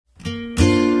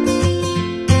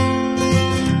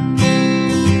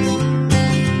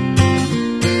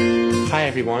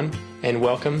everyone, and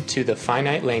welcome to the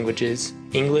Finite Languages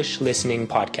English Listening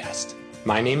Podcast.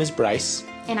 My name is Bryce.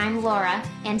 And I'm Laura,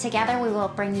 and together we will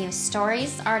bring you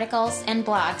stories, articles, and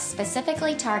blogs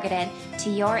specifically targeted to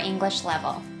your English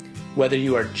level. Whether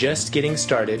you are just getting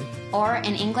started or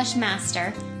an English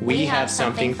master, we have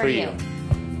something for you.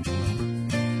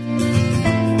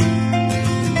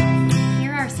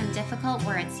 Here are some difficult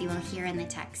words you will hear in the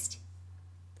text.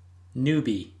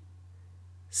 Newbie.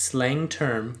 Slang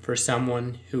term for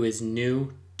someone who is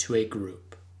new to a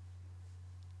group.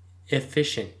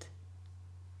 Efficient.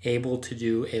 Able to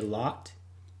do a lot,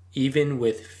 even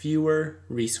with fewer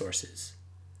resources.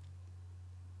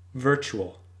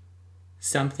 Virtual.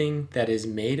 Something that is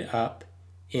made up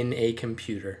in a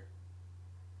computer.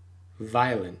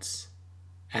 Violence.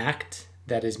 Act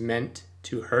that is meant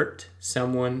to hurt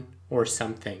someone or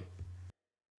something.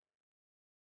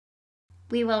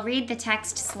 We will read the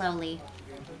text slowly.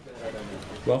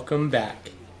 Welcome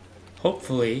back.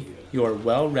 Hopefully, you're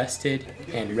well rested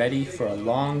and ready for a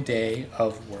long day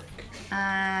of work.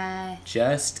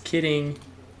 Just kidding.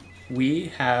 We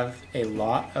have a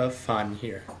lot of fun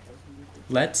here.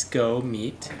 Let's go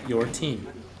meet your team.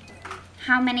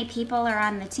 How many people are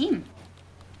on the team?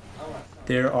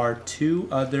 There are 2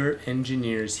 other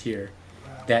engineers here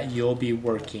that you'll be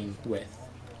working with.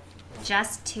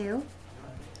 Just 2?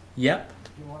 Yep.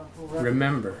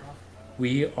 Remember,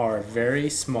 we are very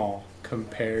small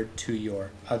compared to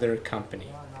your other company.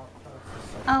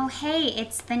 Oh, hey,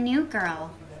 it's the new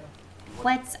girl.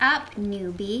 What's up,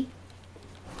 newbie?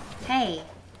 Hey,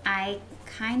 I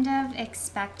kind of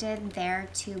expected there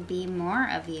to be more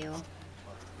of you.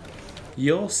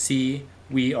 You'll see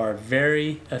we are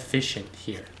very efficient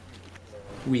here.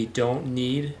 We don't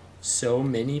need so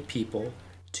many people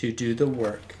to do the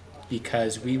work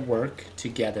because we work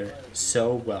together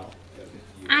so well.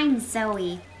 I'm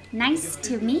Zoe. Nice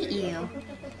to meet you.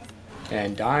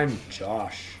 And I'm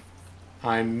Josh.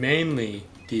 I'm mainly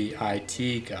the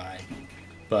IT guy,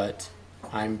 but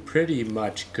I'm pretty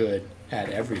much good at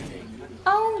everything.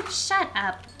 Oh, shut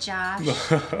up, Josh.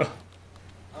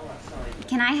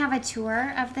 Can I have a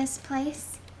tour of this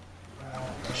place?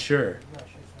 Sure.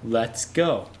 Let's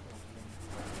go.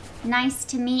 Nice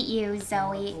to meet you,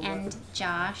 Zoe and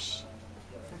Josh.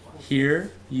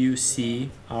 Here you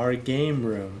see our game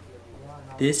room.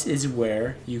 This is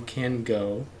where you can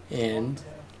go and...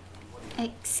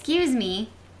 Excuse me,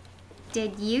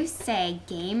 did you say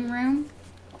game room?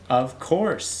 Of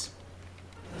course.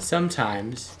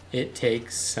 Sometimes it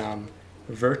takes some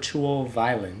virtual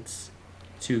violence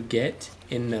to get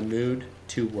in the mood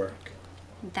to work.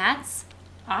 That's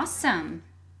awesome.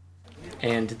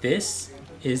 And this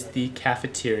is the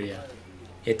cafeteria.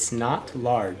 It's not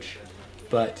large,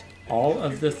 but all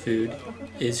of the food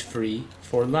is free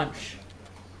for lunch.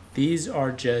 These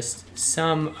are just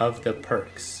some of the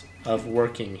perks of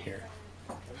working here.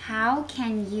 How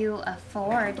can you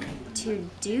afford to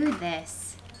do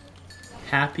this?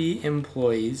 Happy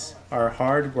employees are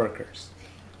hard workers.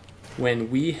 When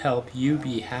we help you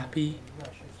be happy,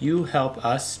 you help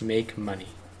us make money.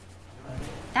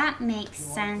 That makes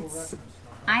sense.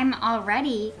 I'm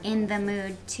already in the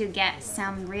mood to get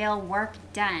some real work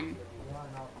done.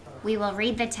 We will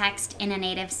read the text in a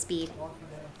native speed.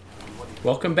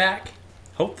 Welcome back.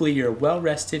 Hopefully you're well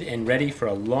rested and ready for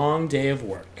a long day of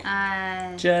work.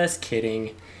 Just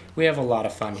kidding. We have a lot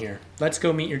of fun here. Let's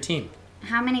go meet your team.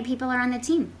 How many people are on the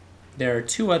team? There are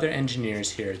 2 other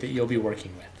engineers here that you'll be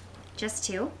working with. Just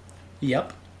 2?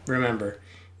 Yep. Remember,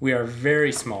 we are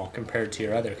very small compared to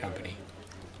your other company.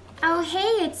 Oh,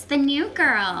 hey, it's the new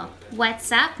girl.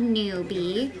 What's up,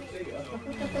 newbie?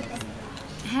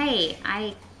 Hey,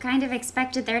 I kind of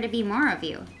expected there to be more of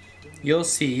you. You'll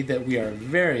see that we are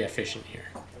very efficient here.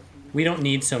 We don't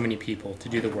need so many people to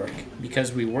do the work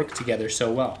because we work together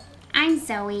so well. I'm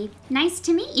Zoe. Nice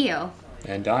to meet you.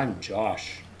 And I'm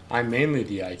Josh. I'm mainly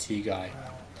the IT guy,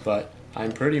 but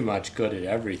I'm pretty much good at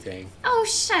everything. Oh,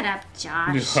 shut up,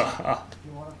 Josh.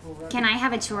 Can I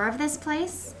have a tour of this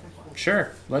place?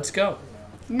 Sure, let's go.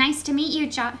 Nice to meet you,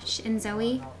 Josh and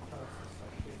Zoe.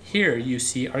 Here you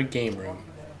see our game room.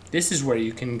 This is where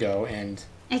you can go and...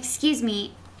 Excuse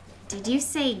me, did you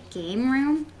say game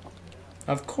room?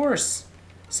 Of course.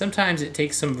 Sometimes it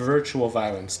takes some virtual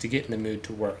violence to get in the mood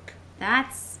to work.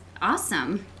 That's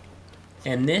awesome.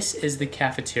 And this is the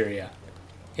cafeteria.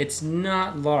 It's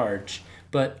not large,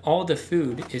 but all the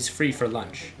food is free for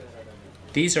lunch.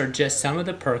 These are just some of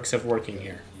the perks of working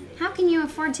here. How can you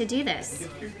afford to do this?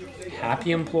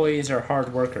 Happy employees are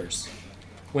hard workers.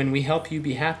 When we help you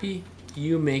be happy,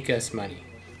 you make us money.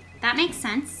 That makes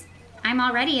sense. I'm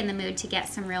already in the mood to get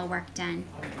some real work done.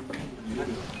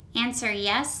 Answer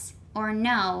yes or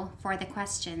no for the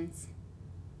questions.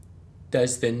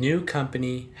 Does the new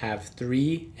company have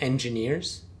 3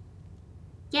 engineers?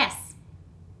 Yes.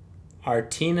 Are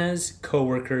Tina's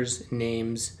coworkers'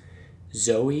 names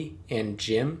Zoe and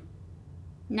Jim?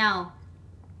 No.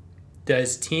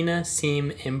 Does Tina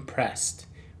seem impressed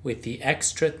with the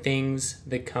extra things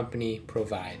the company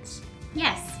provides?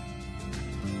 Yes.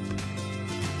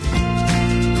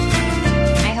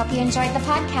 I hope you enjoyed the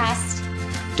podcast.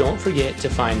 Don't forget to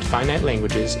find Finite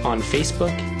Languages on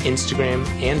Facebook, Instagram,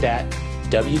 and at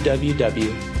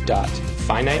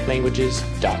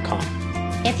www.finitelanguages.com.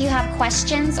 If you have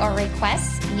questions or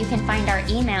requests, you can find our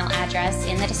email address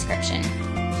in the description.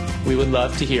 We would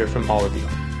love to hear from all of you.